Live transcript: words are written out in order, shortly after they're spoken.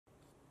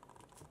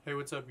Hey,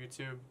 what's up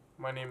YouTube?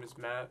 My name is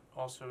Matt,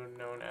 also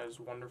known as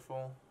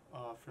Wonderful.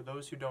 For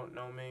those who don't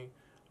know me,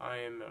 I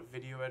am a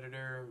video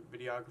editor,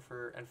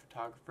 videographer, and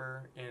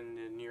photographer in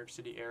the New York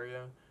City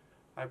area.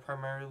 I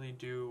primarily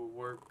do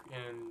work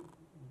in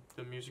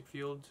the music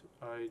field.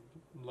 I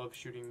love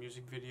shooting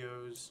music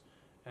videos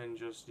and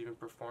just even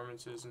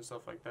performances and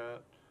stuff like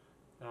that.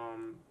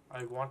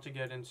 I want to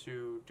get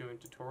into doing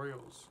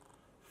tutorials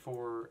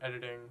for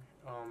editing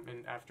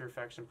in After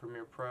Effects and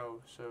Premiere Pro,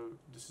 so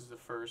this is the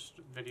first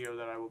video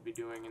that I will be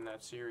doing in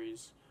that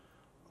series.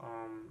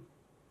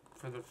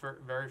 For the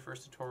very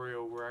first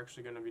tutorial, we're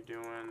actually going to be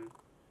doing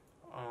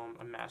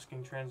a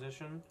masking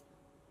transition.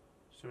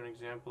 So an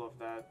example of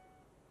that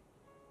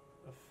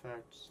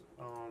effect,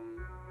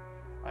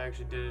 I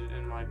actually did it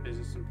in my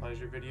business and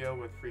pleasure video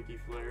with Freaky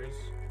Flares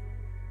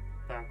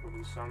back over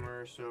the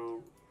summer.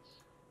 So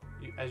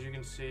as you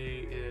can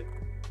see, it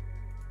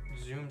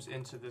zooms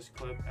into this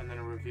clip and then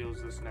it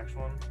reveals this next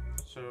one.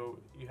 So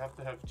you have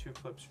to have two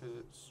clips for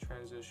this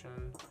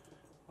transition,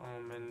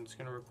 and it's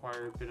going to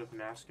require a bit of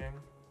masking.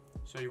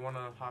 So you want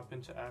to hop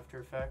into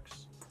After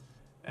Effects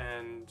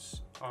and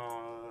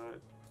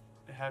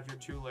have your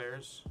two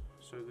layers.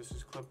 So this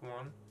is clip 1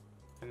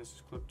 and this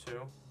is clip 2.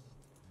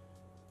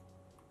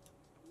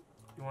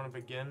 You want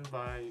to begin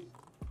by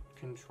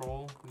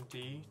Control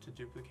D to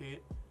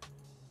duplicate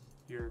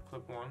your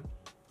clip 1.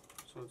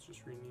 So let's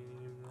just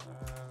rename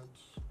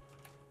that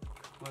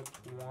clip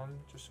 1,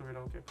 just so we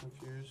don't get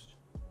confused.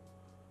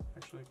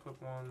 Actually, clip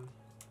 1,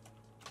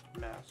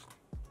 mask.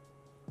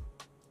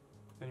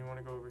 Then you want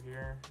to go over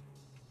here,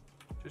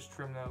 just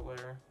trim that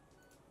layer.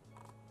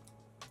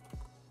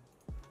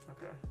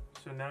 Okay,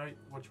 so now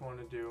what you want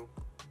to do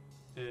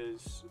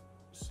is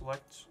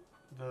select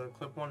the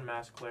clip 1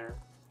 mask layer,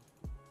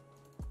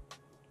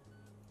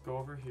 go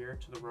over here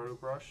to the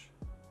Rotobrush.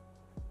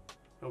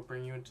 It'll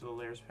bring you into the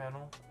layers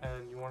panel,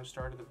 and you want to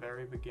start at the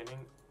very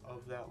beginning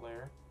of that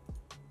layer.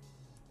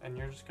 And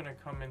you're just going to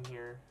come in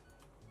here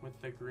with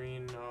the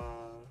green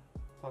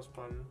plus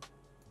button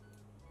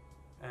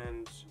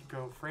and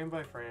go frame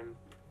by frame,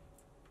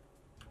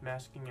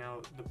 masking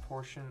out the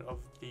portion of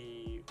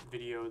the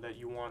video that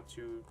you want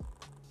to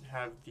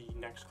have the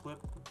next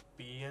clip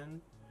be in.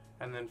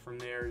 And then from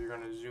there, you're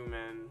going to zoom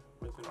in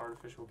with an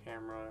artificial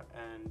camera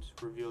and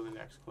reveal the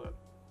next clip.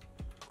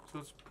 So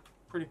it's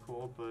pretty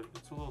cool, but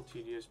it's a little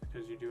tedious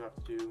because you do have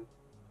to do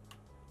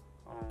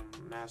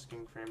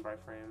masking frame by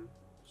frame.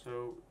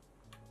 So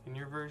in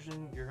your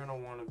version, you're going to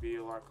want to be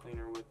a lot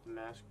cleaner with the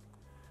mask,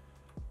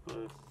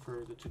 but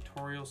for the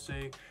tutorial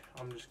sake,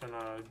 I'm just going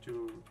to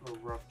do a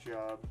rough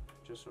job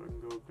just so it can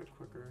go a bit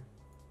quicker.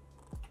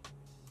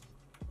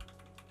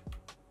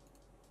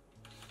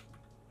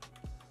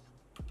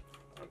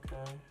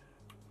 Okay,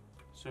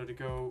 so to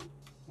go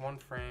one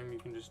frame, you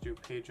can just do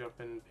page up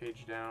and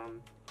page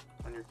down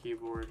on your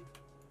keyboard,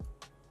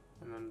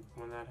 and then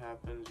when that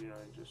happens, you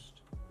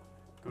just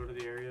go to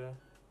the area.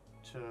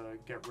 To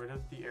get rid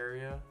of the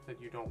area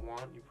that you don't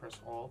want, you press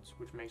Alt,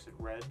 which makes it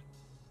red,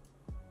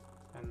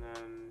 and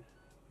then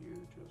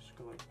you just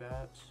go like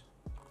that,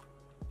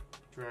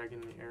 drag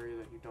in the area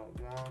that you don't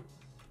want.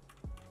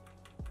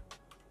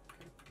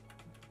 Okay.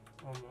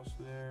 Almost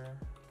there.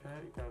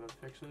 Okay, gotta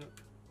fix it.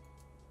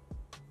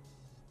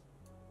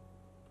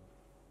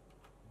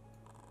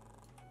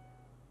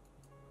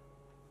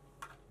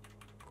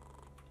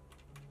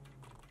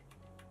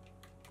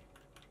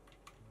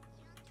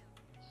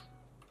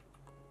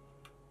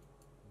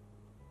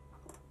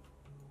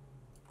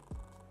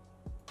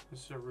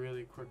 This is a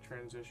really quick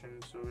transition,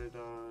 so it's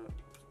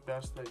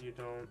best that you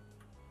don't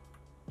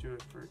do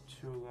it for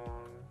too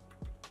long,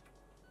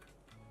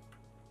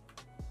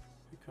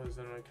 because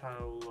then it kind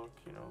of will look,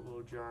 a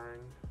little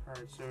jarring.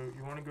 Alright, so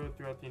you want to go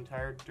throughout the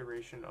entire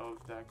duration of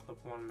that clip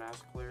 1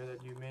 mask layer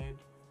that you made,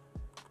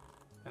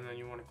 and then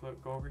you want to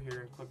go over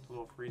here and click the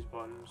little freeze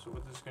button. So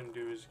what this is going to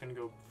do is it's going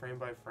to go frame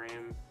by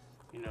frame,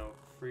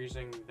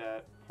 freezing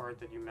that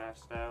part that you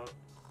masked out.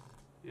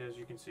 As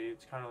you can see,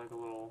 it's kind of like a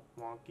little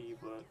wonky,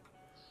 but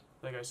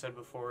like I said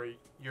before,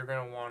 you're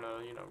going to want to,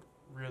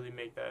 really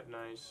make that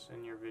nice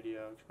in your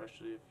video,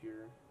 especially if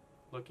you're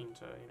looking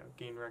to,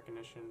 gain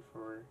recognition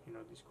for,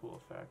 these cool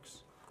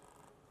effects.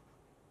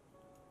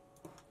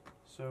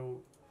 So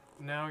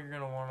now you're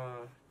going to want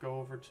to go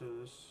over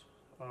to this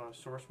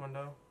source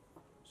window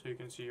so you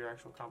can see your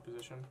actual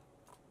composition.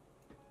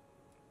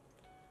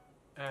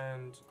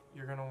 And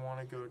you're going to want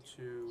to go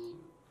to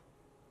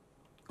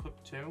clip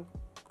 2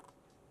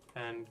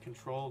 and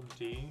Control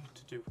D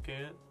to duplicate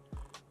it,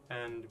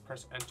 and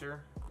press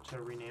Enter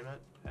to rename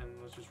it, and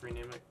let's just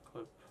rename it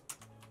clip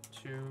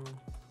 2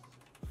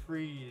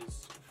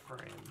 freeze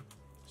frame.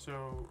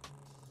 So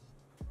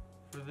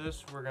for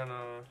this, we're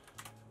gonna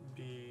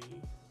be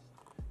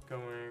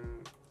going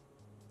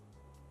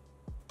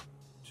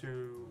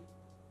to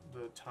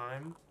the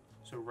time.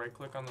 So right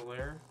click on the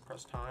layer,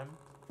 press time,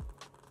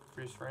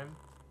 freeze frame.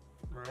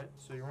 Right,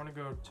 so you want to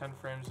go 10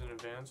 frames in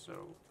advance,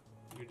 so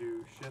you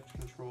do Shift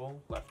Control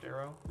left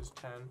arrow is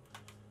 10,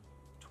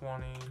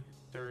 20,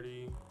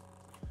 30,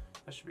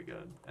 that should be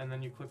good. And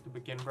then you click the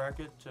begin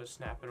bracket to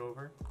snap it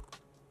over.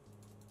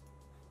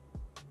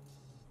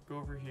 go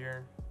over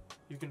here.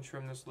 You can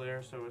trim this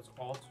layer, so it's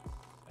Alt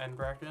N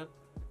bracket,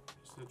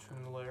 just to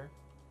trim the layer.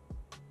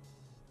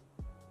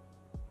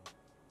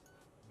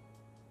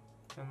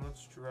 And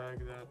let's drag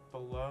that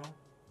below.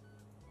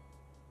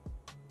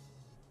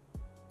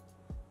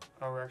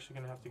 Oh, we're actually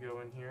gonna have to go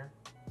in here,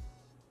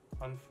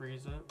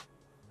 unfreeze it,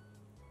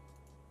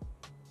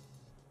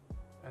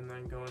 and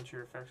then go into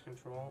your effects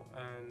control,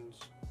 and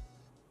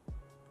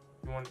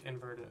you want to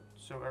invert it.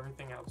 So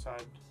everything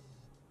outside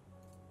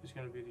is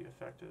gonna be the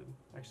affected,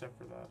 except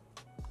for that.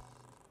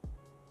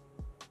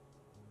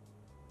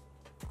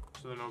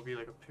 So then it'll be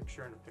like a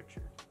picture in a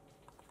picture.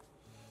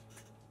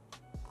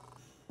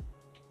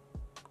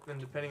 Then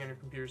depending on your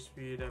computer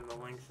speed and the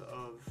length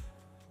of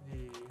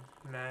the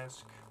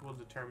mask will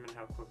determine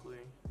how quickly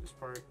this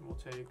part will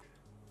take.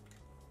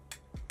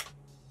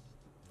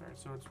 Alright,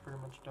 so it's pretty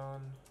much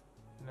done.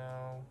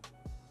 Now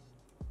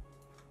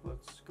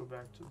let's go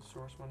back to the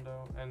source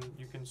window, and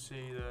you can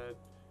see that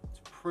it's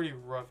a pretty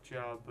rough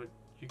job, but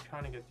you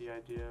kind of get the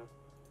idea.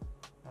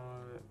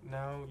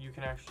 Now you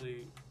can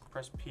actually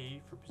press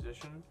P for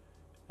position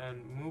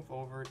and move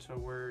over to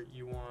where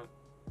you want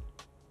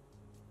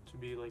to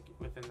be, like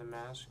within the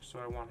mask. So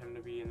I want him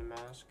to be in the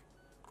mask.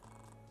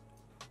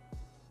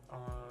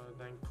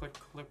 Then click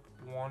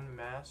one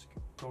mask,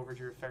 go over to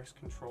your effects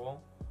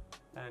control,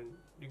 and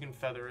you can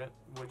feather it,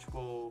 which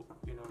will,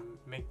 you know,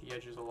 make the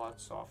edges a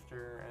lot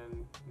softer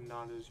and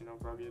not as, you know,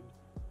 rugged.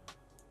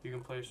 You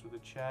can place with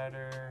a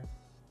chatter,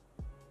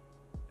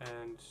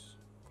 and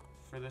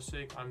for this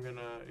sake, I'm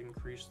gonna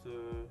increase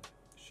the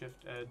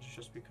shift edge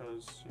just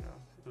because, you know,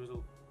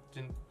 it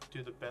didn't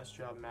do the best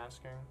job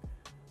masking.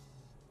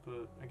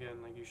 But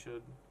again, like, you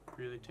should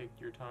really take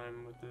your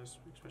time with this,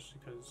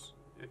 especially because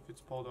if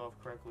it's pulled off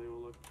correctly, it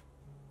will look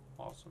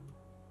awesome.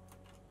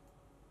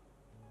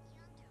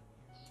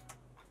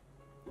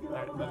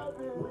 Alright,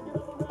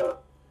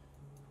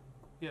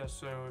 yeah,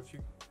 so if you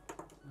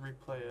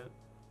replay it,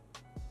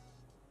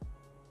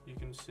 you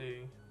can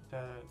see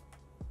that,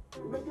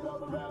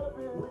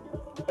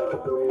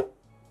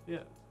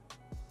 yeah,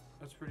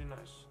 that's pretty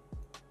nice.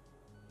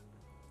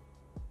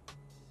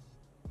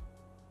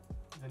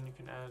 Then you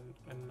can add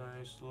a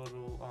nice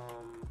little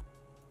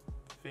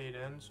fade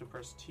in, so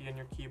press T on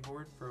your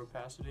keyboard for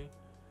opacity,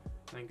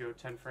 and then go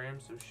 10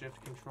 frames, so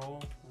shift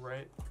control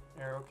right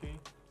arrow key,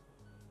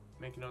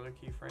 make another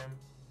keyframe,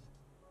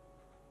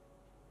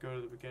 go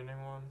to the beginning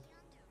one,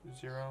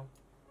 0.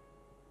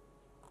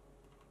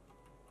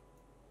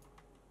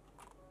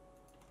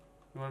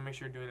 You want to make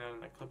sure you're doing that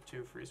in that clip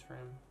 2 freeze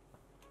frame.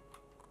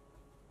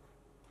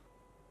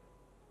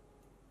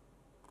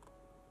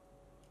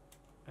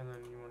 And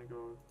then you want to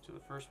go to the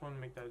first one,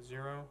 make that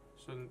 0.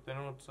 So then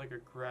it's like a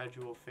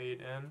gradual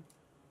fade in.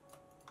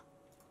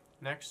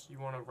 Next, you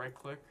want to right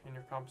click in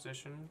your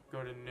composition,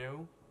 go to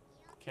new,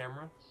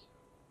 camera.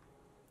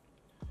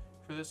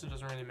 For this, it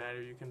doesn't really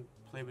matter. You can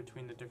play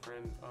between the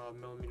different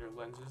millimeter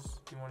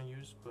lenses you want to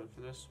use, but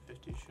for this,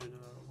 50 should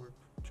work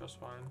just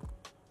fine.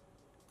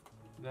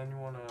 Then you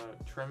want to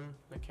trim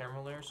the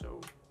camera layer, so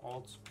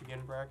Alt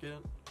begin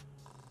bracket,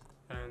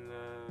 and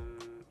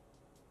then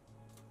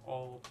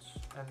Alt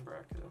end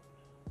bracket.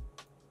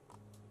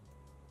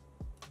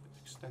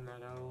 Extend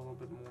that out a little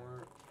bit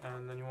more,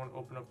 and then you want to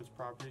open up its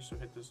properties, so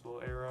hit this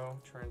little arrow,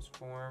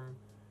 transform,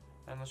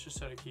 and let's just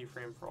set a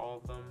keyframe for all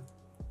of them.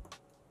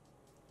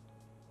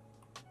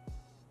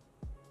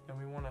 Then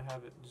we want to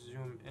have it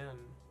zoom in,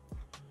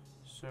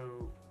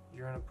 so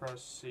you're going to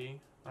press C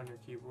on your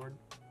keyboard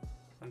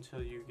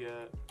until you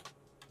get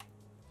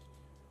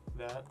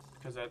that,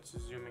 because that's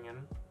zooming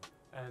in,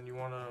 and you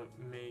want to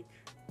make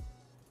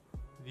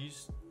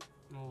these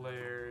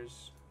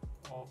layers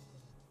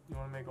you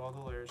want to make all the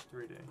layers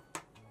 3D,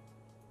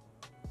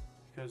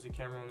 because the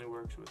camera only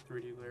works with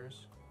 3D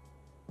layers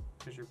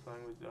because you're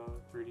playing with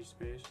 3D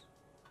space.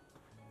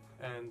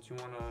 And you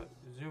want to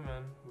zoom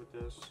in with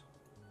this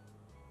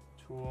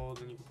tool,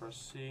 then you can press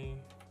C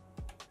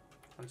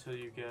until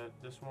you get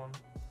this one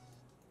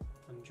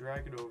and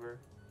drag it over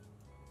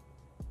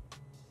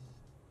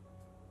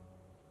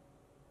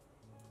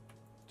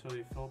until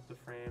you fill up the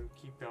frame.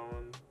 Keep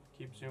going,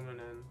 keep zooming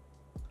in.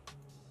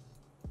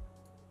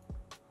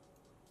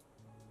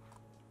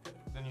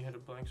 Then you hit a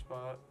blank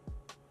spot,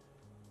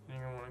 then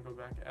you're going to want to go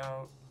back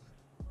out,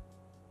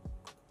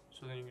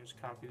 so then you can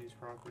just copy these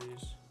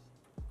properties,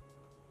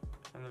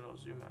 and then it'll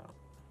zoom out.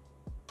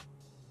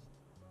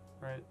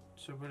 Right,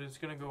 so but it's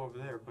going to go over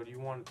there, but you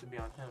want it to be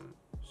on him,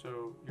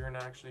 so you're going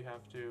to actually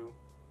have to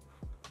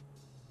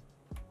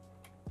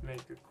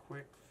make a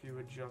quick few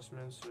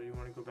adjustments. So you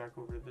want to go back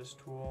over to this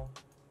tool,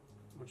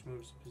 which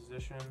moves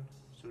position,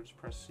 so just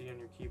press C on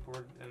your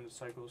keyboard, and it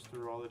cycles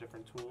through all the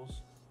different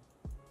tools.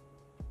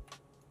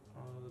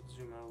 Let's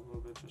zoom out a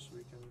little bit just so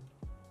we can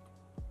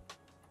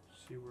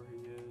see where he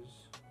is.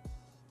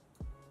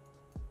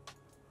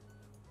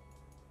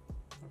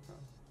 Okay.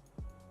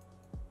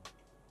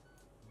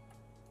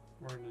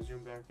 We're going to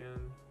zoom back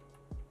in.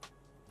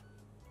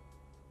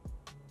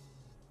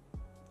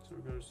 So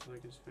it goes to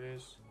like his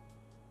face.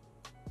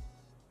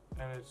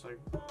 And it's like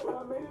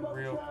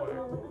real quick.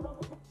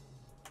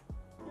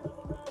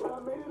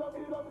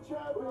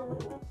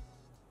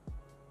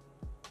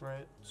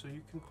 Right, so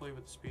you can play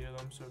with the speed of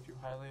them. So if you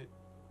highlight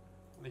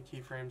the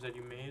keyframes that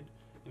you made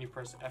and you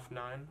press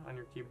F9 on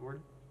your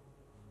keyboard,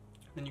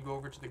 then you go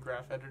over to the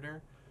graph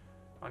editor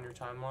on your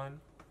timeline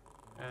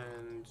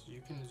and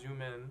you can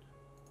zoom in,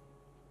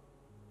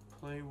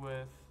 play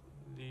with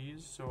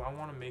these. So I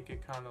want to make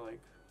it kind of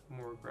like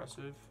more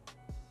aggressive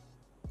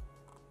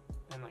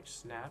and like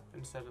snap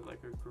instead of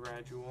like a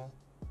gradual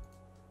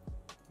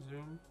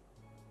zoom.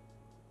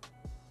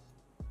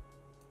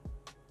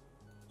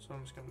 So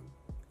I'm just gonna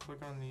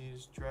click on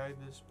these, drag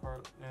this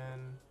part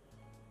in,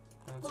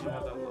 and let's see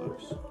how that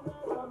looks.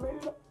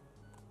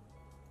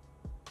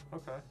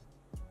 Okay.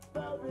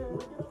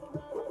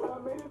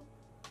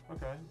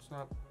 Okay, it's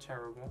not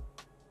terrible.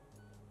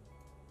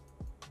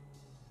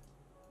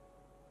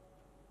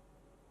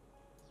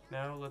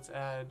 Now let's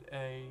add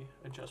a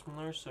adjustment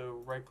layer.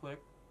 So right click,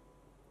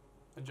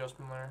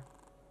 adjustment layer.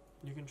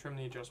 You can trim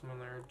the adjustment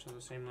layer to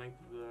the same length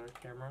of the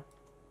camera.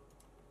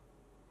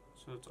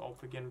 So it's Alt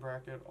begin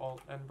bracket,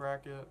 Alt end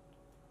bracket.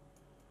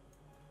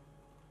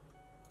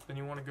 Then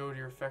you want to go to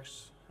your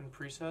effects and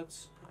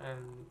presets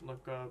and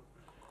look up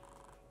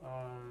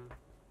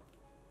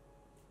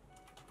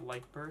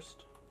light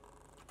burst,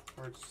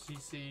 or it's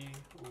CC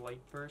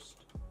light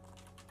burst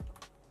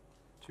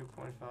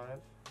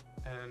 2.5,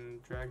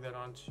 and drag that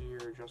onto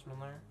your adjustment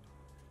layer.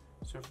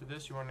 So for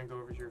this, you want to go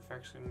over to your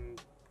effects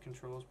and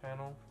controls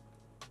panel,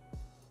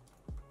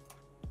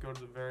 go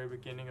to the very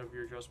beginning of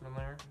your adjustment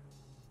layer,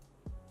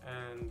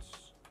 and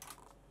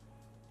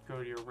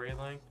go to your ray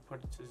length,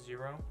 put it to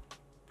 0.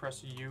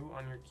 Press U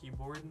on your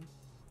keyboard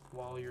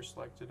while you're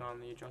selected on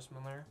the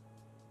adjustment layer.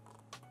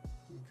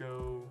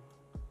 Go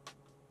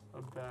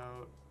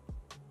about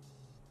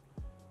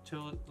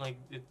till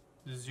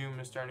the zoom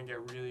is starting to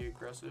get really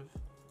aggressive,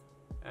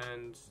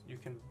 and you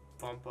can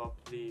bump up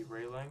the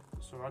ray length.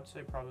 So I'd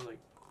say probably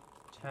like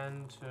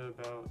 10 to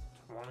about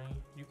 20.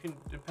 You can,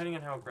 depending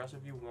on how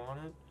aggressive you want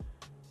it.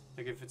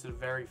 Like if it's a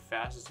very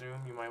fast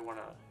zoom, you might want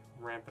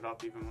to ramp it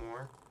up even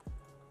more,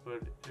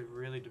 but it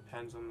really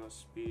depends on the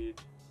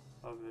speed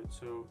of it.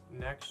 So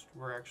next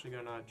we're actually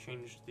going to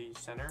change the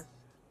center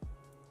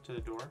to the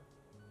door.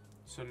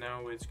 So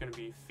now it's going to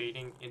be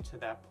fading into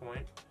that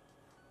point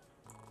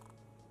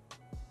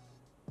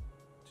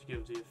to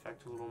give the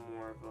effect a little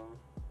more of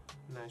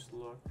a nice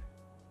look.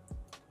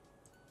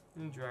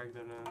 And drag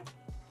that in.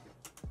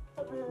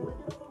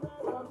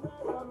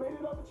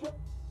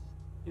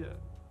 Yeah,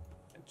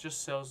 it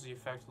just sells the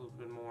effect a little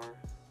bit more.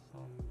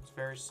 It's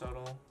very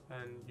subtle,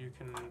 and you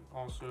can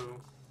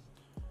also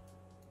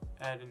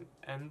add an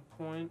end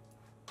point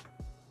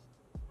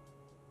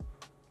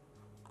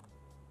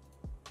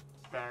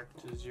back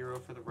to 0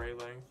 for the ray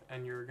length,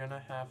 and you're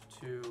gonna have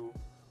to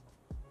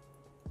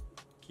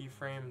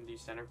keyframe the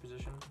center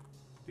position,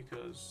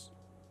 because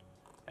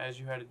as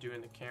you had to do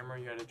in the camera,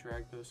 you had to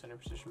drag the center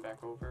position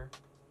back over.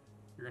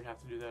 You're gonna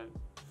have to do that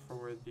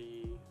for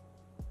the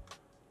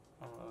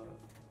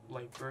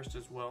light burst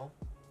as well,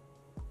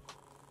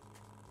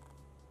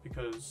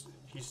 because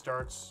he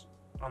starts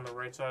on the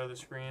right side of the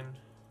screen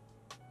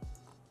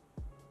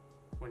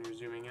when you're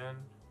zooming in,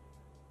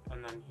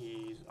 and then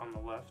he's on the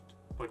left,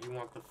 but you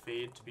want the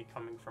fade to be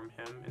coming from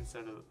him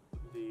instead of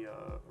the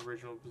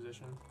original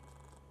position.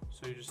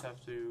 So you just have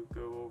to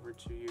go over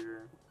to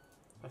your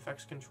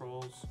effects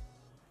controls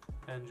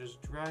and just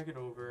drag it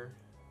over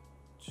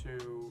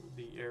to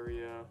the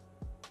area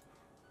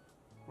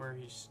where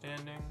he's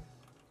standing,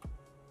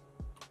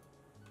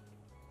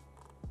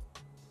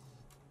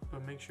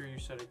 but make sure you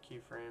set a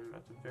keyframe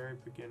at the very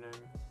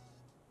beginning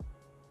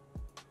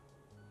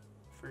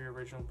for your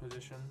original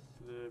position,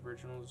 for the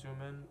original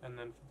zoom in, and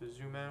then for the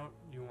zoom out,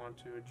 you want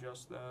to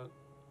adjust that.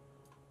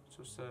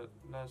 So set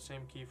that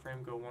same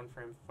keyframe, go 1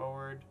 frame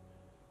forward,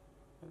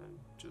 and then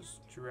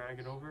just drag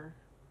it over.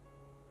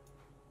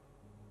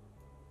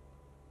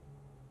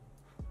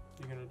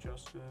 You can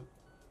adjust it.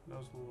 That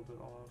was a little bit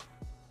off,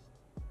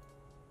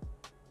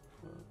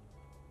 but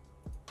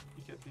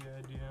you get the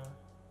idea.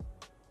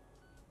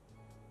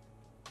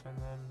 And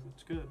then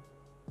it's good.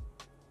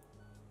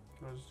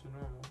 Goes to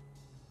normal.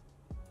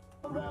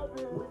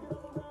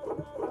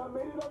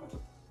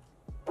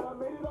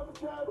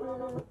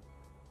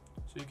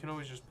 So you can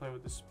always just play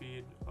with the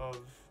speed of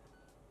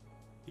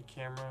the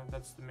camera.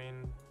 That's the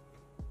main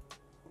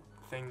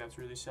thing that's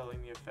really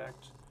selling the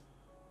effect.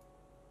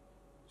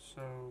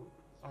 So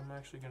I'm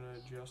actually going to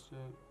adjust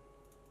it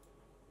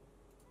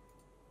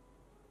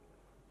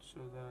so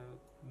that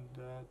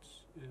that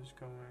is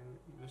going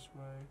this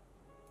way.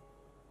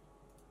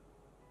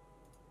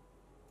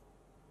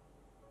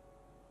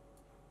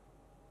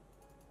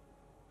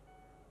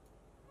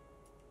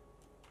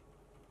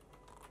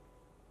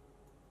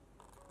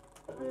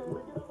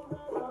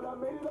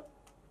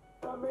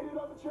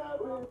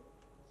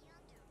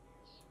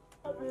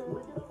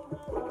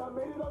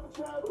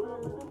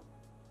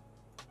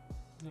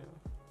 Yeah,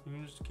 you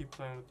can just keep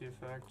playing with the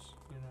effects,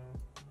 you know,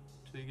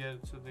 till you get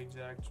it to the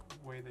exact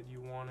way that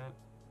you want it.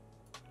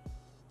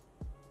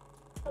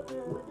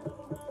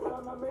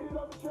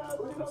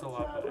 That's a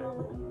lot better.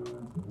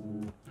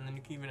 And then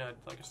you can even add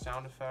like a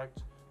sound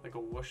effect, like a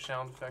whoosh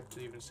sound effect to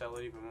even sell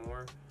it even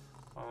more.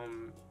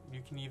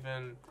 You can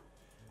even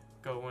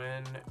go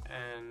in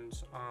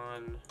and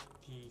on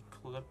the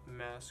clip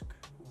mask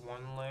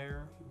 1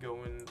 layer,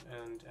 go in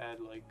and add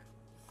like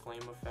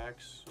flame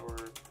effects or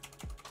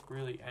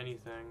really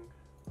anything.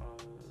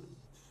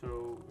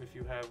 So if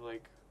you have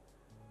like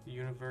the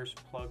universe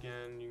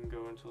plugin, you can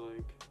go into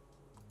like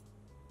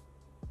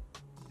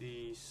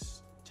the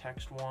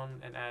text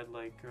one and add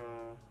like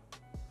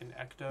an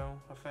ecto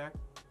effect,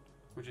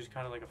 which is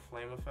kind of like a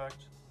flame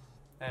effect,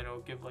 and it'll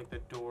give like the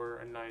door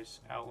a nice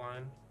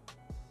outline.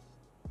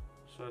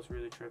 So that's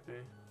really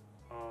trippy.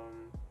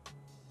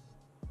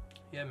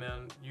 Yeah,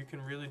 man, you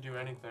can really do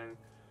anything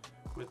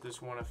with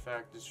this one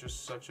effect. It's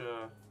just such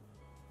a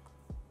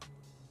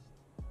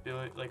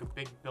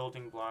big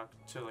building block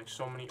to like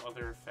so many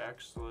other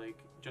effects. Like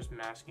just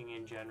masking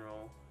in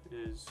general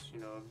is, you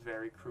know, a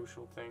very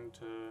crucial thing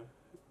to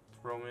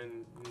throw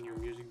in your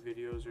music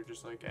videos or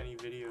just like any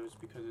videos,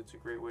 because it's a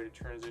great way to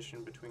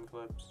transition between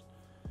clips.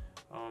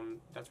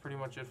 That's pretty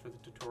much it for the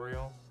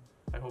tutorial.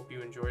 I hope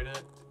you enjoyed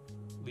it.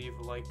 Leave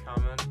a like,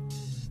 comment.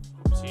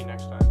 Hope to see you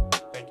next time.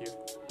 Thank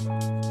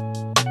you.